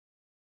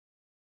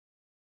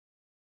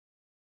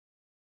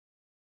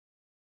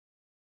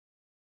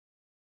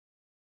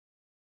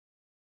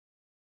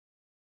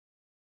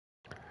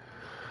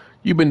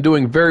You've been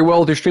doing very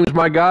well with your streams,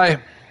 my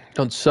guy.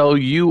 Don't sell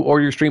you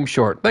or your stream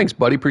short. Thanks,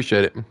 buddy.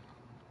 Appreciate it.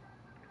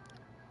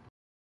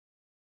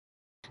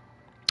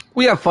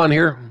 We have fun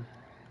here.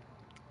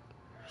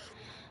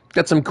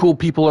 Got some cool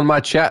people in my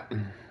chat.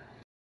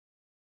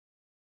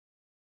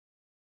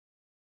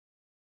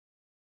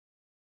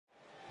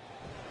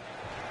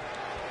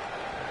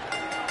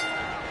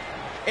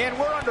 And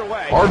we're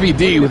underway.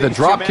 RVD with a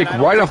drop kick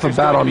right off the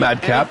bat on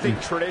Madcap.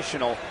 Anything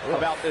traditional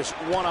about this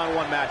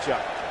one-on-one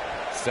matchup.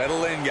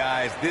 Settle in,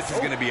 guys. This is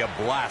going to be a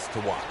blast to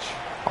watch.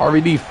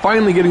 RVD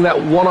finally getting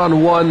that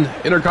one-on-one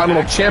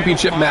Intercontinental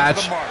Championship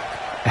match.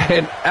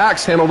 And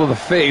axe handle to the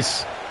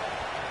face.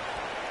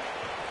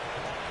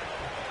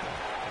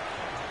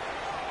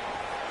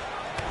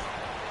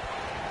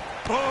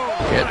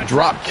 And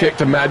drop kick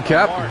to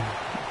Madcap.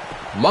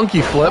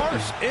 Monkey flip.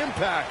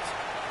 Impact.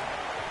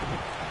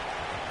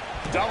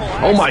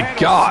 Oh my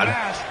God.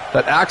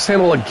 That axe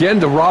handle again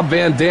to Rob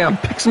Van Dam.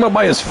 Picks him up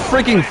by his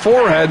freaking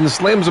forehead and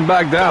slams him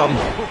back down.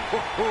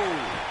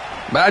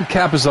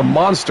 Madcap is a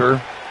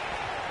monster.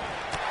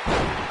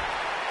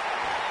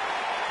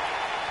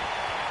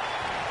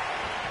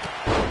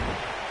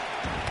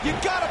 You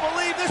gotta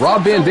believe this.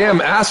 Rob Van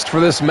Dam asked for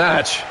this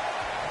match.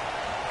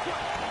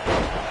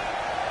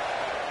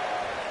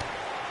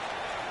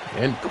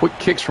 And quick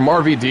kicks from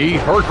RVD.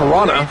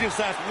 Hurricanrana. Just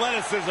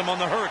athleticism on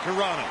the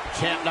Hurricanrana.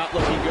 Champ not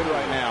looking good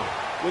right now.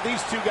 With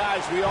these two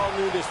guys, we all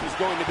knew this was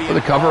going to be For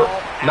the cover.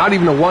 Not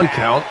even a one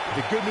count.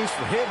 The good news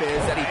for him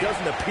is that he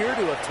doesn't appear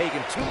to have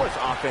taken too much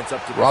offense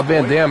up to this Rob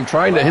Van point. Dam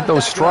trying to hit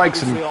those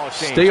strikes and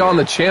stay on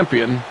the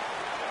champion.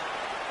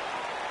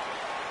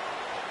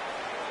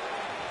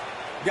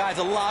 Guys,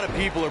 a lot of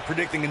people are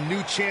predicting a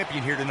new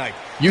champion here tonight.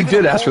 You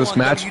did ask for this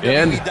match,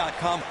 and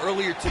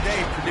earlier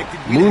today predicted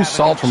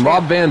moonsault from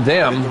Rob Van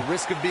Dam. At the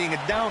risk of being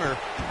a downer,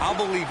 I'll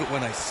believe it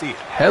when I see it.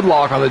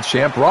 Headlock on the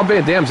champ. Rob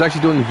Van Dam's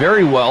actually doing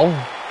very well.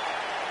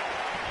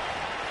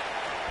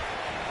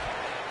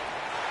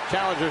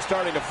 Challenger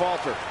starting to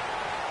falter.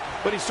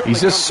 But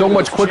he's just so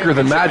much quicker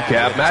than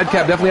Madcap.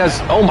 Madcap definitely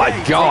has, oh my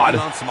God,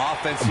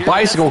 a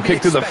bicycle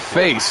kick to the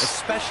face.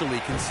 Especially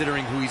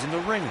considering who he's in the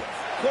ring with.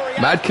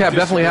 Madcap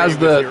definitely has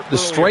the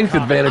strength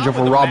advantage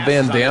over Rob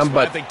Van Dam,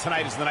 but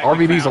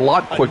RVD's a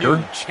lot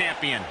quicker.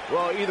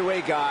 Well, either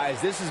way, guys,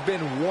 this has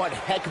been one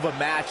heck of a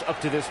match up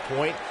to this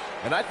point,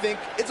 and I think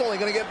it's only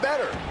going to get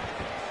better.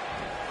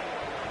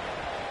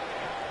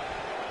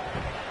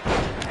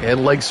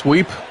 And leg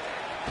sweep.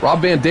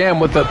 Rob Van Dam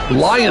with the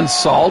lion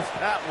salt.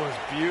 That was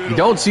beautiful. You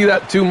don't see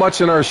that too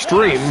much in our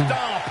stream.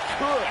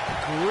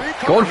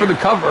 Going for the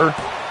cover.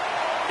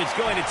 It's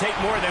going to take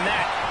more than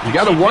that. You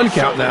got a one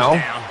count now.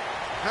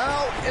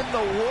 How in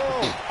the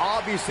world?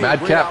 Obviously,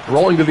 Madcap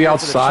rolling to the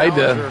outside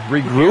to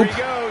regroup. Here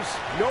he goes.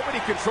 Nobody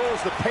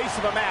controls the pace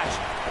of a match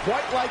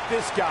quite like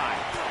this guy.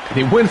 And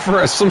he went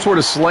for some sort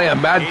of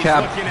slam.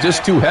 Madcap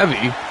just too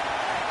heavy.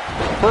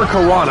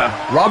 Hurricanrana.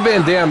 Rob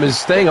Van Dam is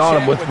staying on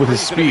him with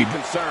his speed.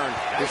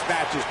 This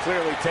match is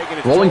clearly taking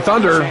its Rolling toll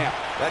on the Thunder. champ.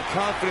 That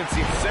confidence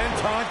in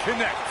Senton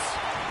connects.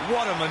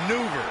 What a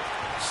maneuver.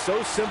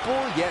 So simple,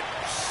 yet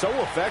so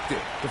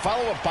effective. To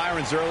follow up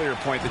Byron's earlier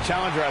point, the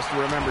challenger has to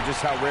remember just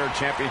how rare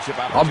championship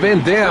Rob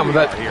Van Dam,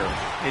 that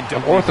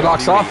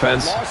unorthodox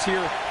offense. Loss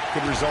here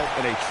could result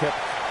in a trip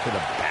to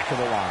the back of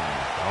the line.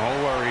 Don't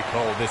worry,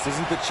 Cole. This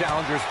isn't the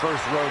challenger's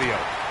first rodeo.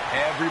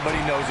 Everybody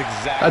knows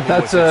exactly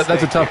That's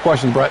a tough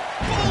question, Brett.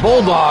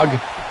 Bulldog.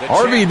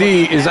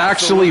 RVD is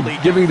actually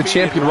giving the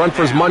champion a run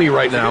for his money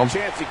right now.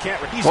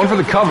 Going for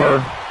the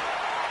cover.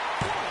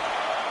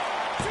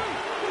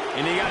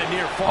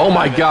 Oh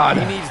my God.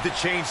 He needs to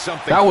change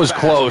something. That was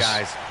fast, close.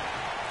 Guys.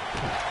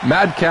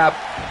 Madcap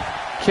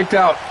kicked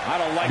out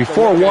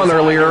before one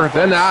earlier,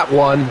 then that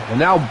one, and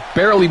now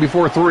barely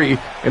before three.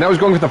 And now he's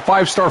going with the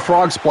 5-star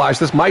frog splash.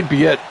 This might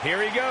be it.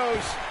 Here he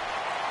goes.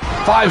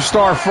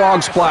 5-star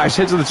frog splash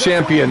hits the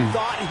champion.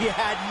 Thought he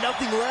had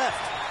nothing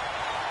left.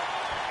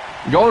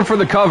 Going for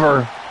the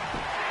cover.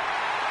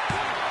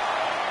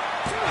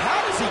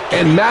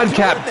 And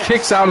Madcap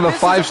kicks out of the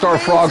 5-star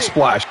frog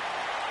splash.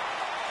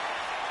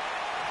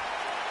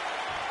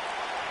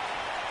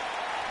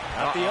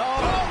 Oh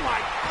my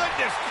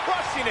goodness,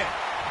 crushing it.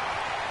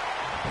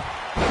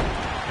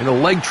 And a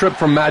leg trip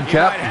from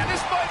Madcap.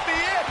 This might be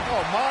it.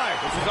 Oh my,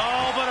 this is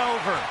all but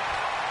over.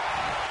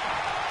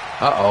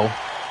 Uh-oh.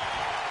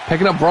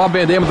 Picking up Rob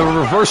Van Dam with a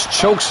reverse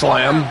choke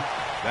slam.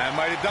 That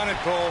might have done it,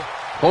 Cole.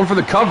 Going for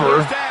the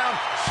cover. Down.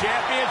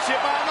 Championship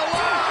on the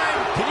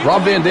line.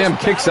 Rob Van Dam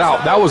kicks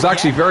out. That was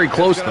actually very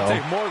close, though.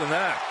 Take more than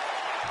that.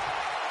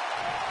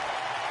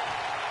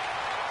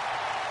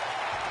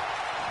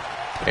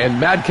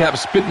 And Madcap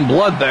spitting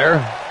blood there.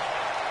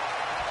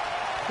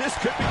 This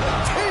could be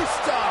the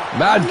taste of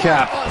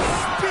Madcap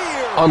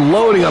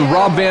unloading on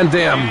Rob Van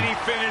Dam. And he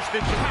finished the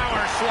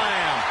power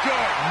slam. Good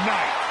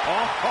night.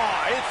 Oh,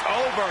 it's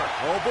over.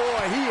 Oh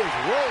boy, he is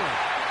rolling.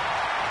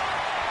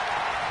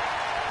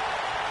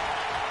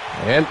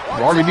 And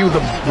RVD with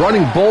a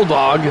running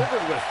bulldog.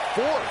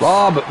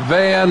 Rob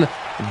Van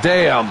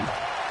Dam.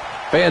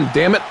 Van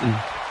Dam it.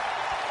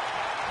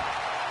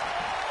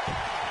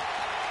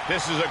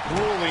 This is a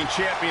grueling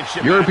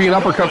championship. European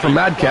uppercut from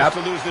Madcap.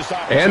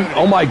 And,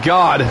 oh my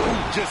God.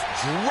 Just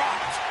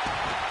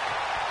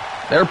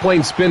dropped.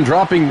 Airplane spin,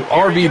 dropping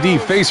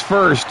RVD face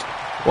first.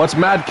 What's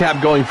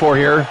Madcap going for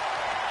here?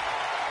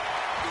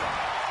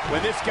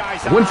 When this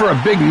guy's Went for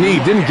a big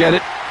knee, didn't get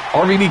it.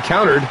 RVD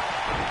countered.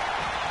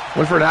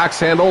 Went for an axe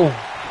handle.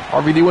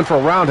 RVD went for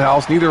a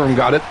roundhouse. Neither of them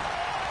got it.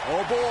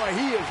 Oh boy,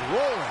 he is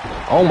rolling.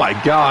 Oh my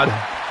God.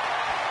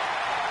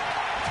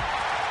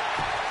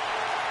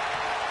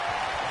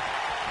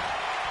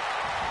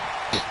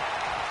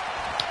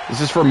 This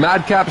is for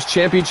Madcap's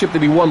championship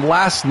that he won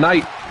last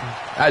night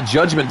at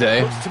Judgment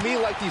Day. Looks to me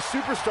like these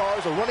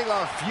superstars are running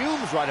on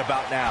fumes right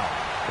about now.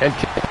 And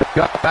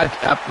got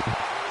Madcap.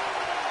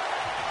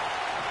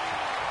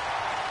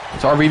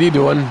 What's RVD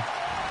doing?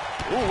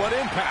 Ooh, what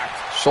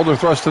impact. Shoulder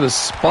thrust to the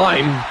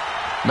spine.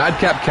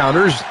 Madcap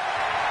counters.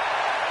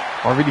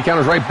 RVD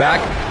counters right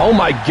back. Oh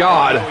my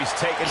God.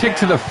 Kick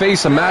to the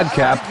face of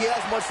Madcap. I don't think he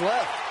has much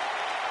left.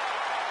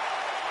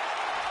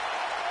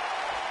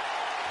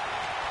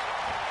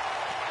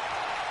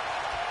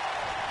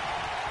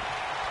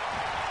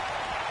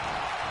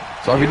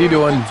 What's RVD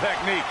doing?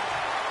 Technique.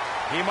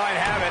 He might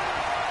have it.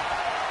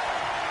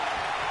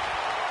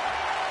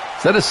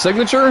 Is that a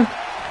signature?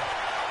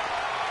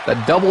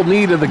 That double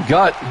knee to the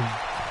gut.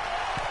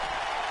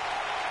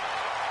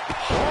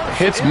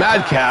 Hits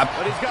Madcap.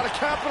 But he's got to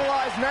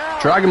capitalize now.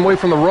 Drag him away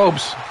from the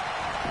ropes.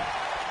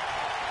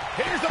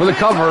 For the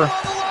cover.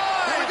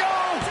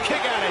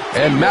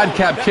 And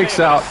Madcap kicks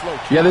out.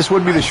 Yeah, this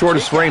would be the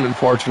shortest reign,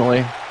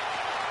 unfortunately.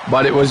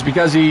 But it was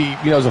because he,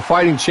 is a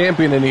fighting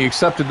champion and he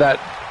accepted that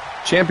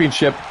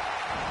championship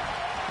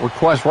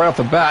request right off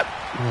the bat.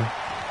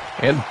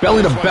 And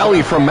belly to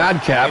belly from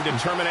Madcap.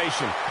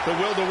 Determination, the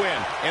will to win,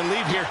 and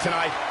leave here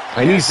tonight.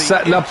 And he's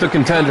setting up the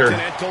contender.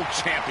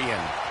 Intercontinental champion.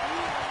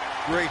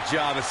 Great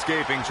job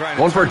escaping.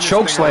 Going for a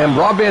choke slam.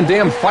 Rob Van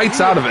Dam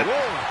fights out of it.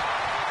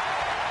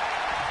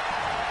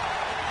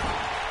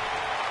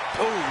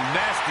 Oh,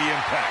 nasty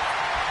impact.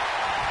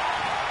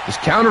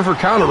 Just counter for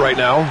counter right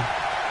now.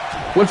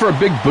 Went for a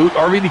big boot.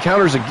 RVD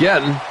counters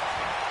again.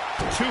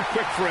 Too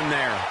quick for him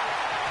there.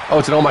 Oh,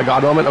 it's an oh my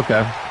God moment?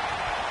 Okay.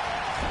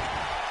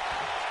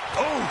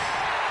 Oh.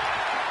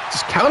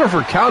 Just counter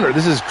for counter.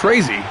 This is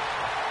crazy.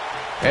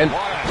 And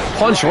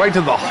punch right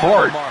to the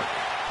heart.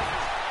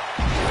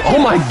 Oh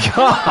my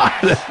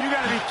God. You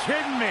gotta be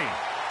kidding me.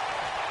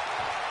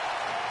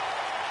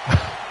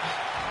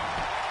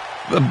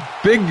 The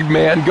big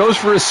man goes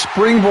for a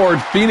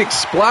springboard Phoenix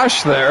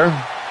splash there.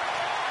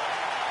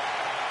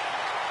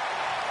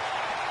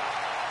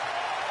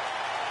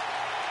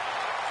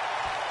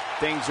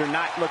 Things are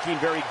not looking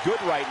very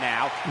good right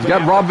now. He's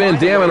got Rob Van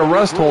Dam in a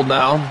rest hold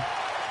now.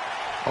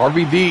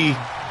 RVD.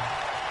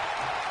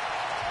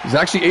 He's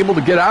actually able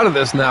to get out of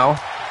this now.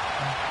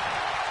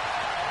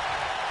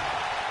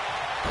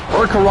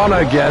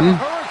 Hurricanrana again.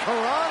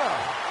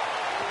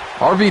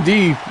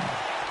 RVD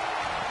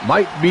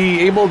might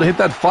be able to hit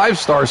that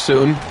 5-star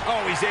soon.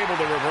 Oh, he's able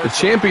to reverse. The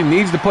champion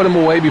needs to put him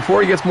away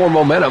before he gets more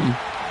momentum.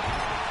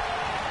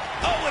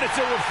 Oh, and it's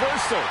a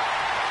reversal.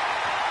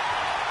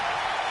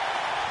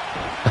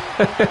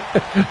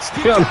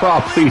 Stay on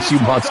Raw, please, you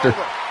monster.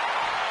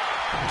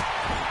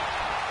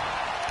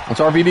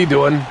 What's RVD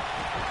doing?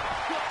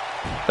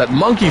 That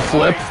monkey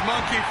flip.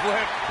 Monkey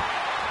flip.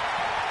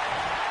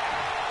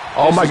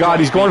 Oh my God,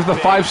 he's going for the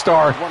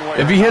 5-star.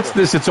 If he hits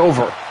this, it's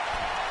over.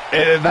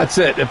 That's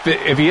it.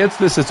 If he hits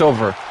this, it's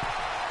over.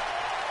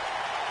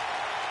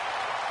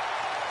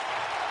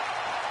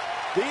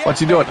 What's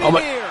he doing? Oh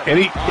my, and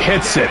he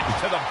hits it.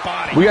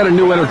 We got a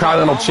new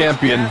Intercontinental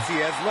champion. He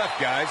has left,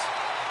 guys.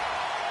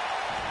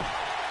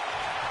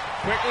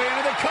 Quickly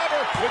into the cover.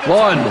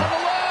 1,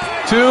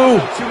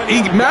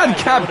 2.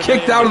 Madcap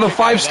kicked out of the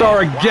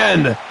 5-star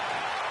again.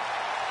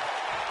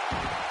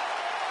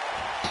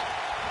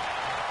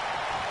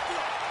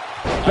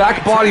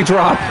 Back body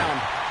drop.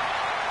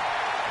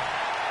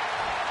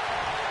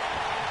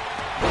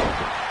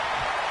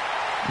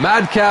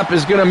 Madcap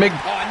is going to make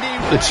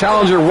the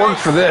challenger work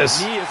for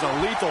this. Knee is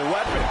a lethal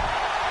weapon.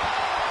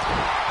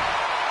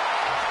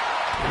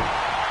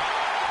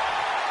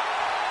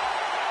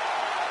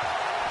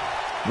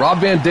 Rob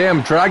Van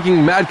Dam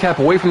dragging Madcap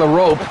away from the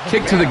rope.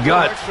 Kick to the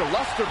gut.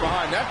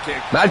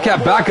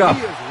 Madcap back up.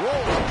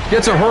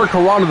 Gets a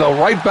Hurricanrana though,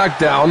 right back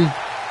down.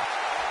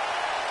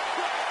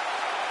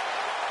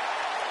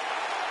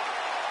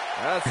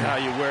 That's how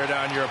you wear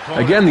down your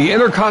opponent. Again, the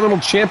Intercontinental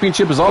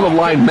Championship is on the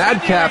line.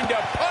 Madcap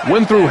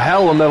went through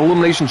hell in that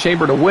Elimination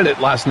Chamber to win it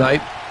last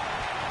night.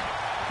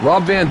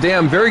 Rob Van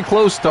Dam very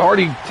close to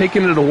already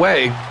taking it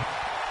away.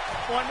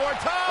 One more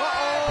time.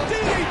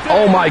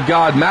 Oh my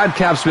God,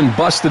 Madcap's been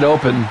busted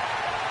open.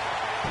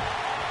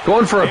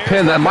 Going for a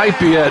pin, that might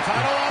be it.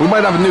 We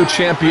might have a new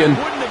champion.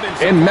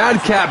 And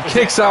Madcap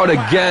kicks out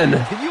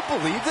again. Can you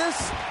believe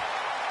this?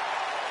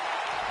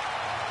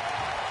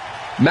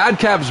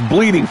 Madcap's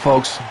bleeding,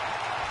 folks.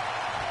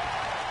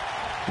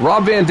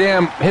 Rob Van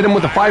Dam hit him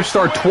with a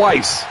 5-star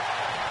twice.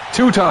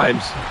 2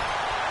 times.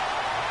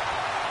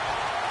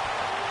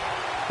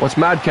 What's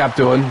Madcap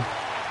doing?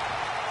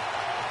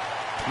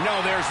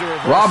 No, there's the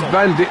reversal.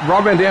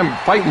 Rob Van Dam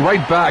fighting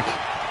right back.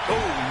 Oh,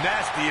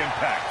 nasty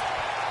impact.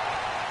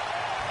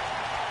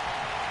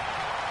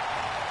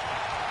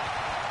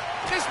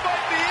 This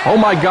might be it. Oh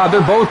my God,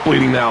 they're both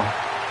bleeding now.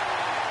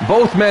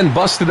 Both men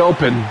busted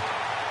open.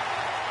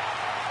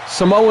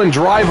 Samoan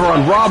driver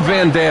on Rob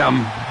Van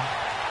Dam.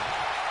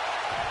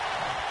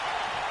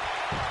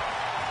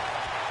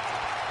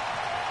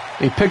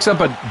 He picks up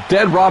a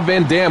dead Rob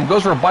Van Dam,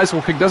 goes for a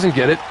bicycle kick, doesn't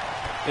get it.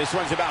 This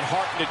one's about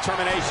heart and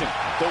determination,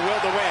 the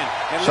will to win.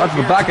 And shot to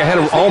the back ahead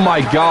of, oh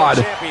my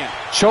God.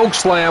 Choke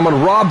slam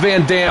on Rob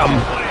Van Dam.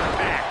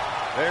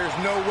 There's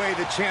no way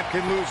the champ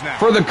can lose now.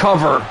 For the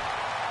cover.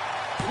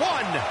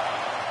 1,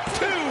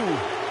 2,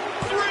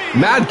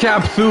 3.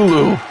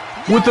 Madcapthulu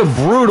with a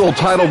brutal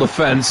title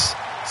defense,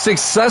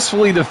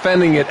 successfully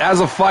defending it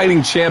as a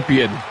fighting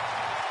champion.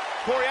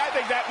 Corey, I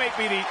think that may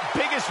be the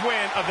biggest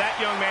win of that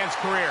young man's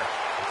career.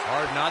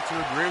 Hard not to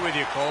agree with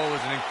you, Cole. It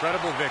was an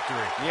incredible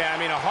victory. Yeah, I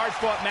mean, a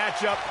hard-fought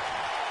matchup.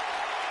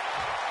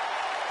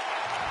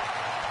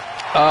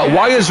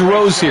 Why is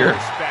Rose here?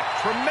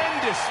 Respect.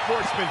 Tremendous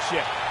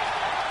sportsmanship.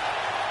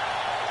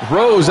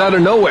 Rose out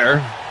of nowhere.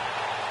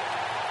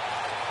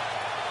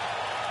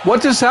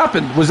 What just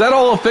happened? Was that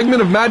all a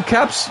figment of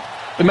Madcap's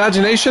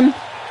imagination?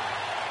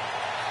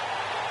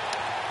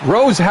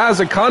 Rose has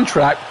a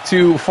contract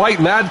to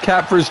fight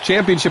Madcap for his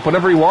championship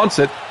whenever he wants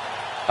it.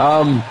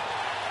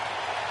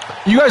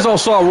 You guys all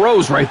saw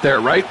Rose right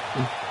there, right?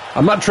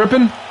 I'm not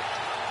tripping.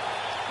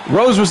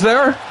 Rose was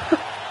there.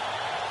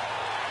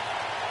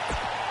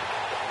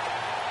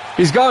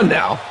 He's gone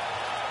now.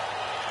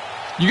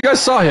 You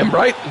guys saw him,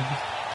 right?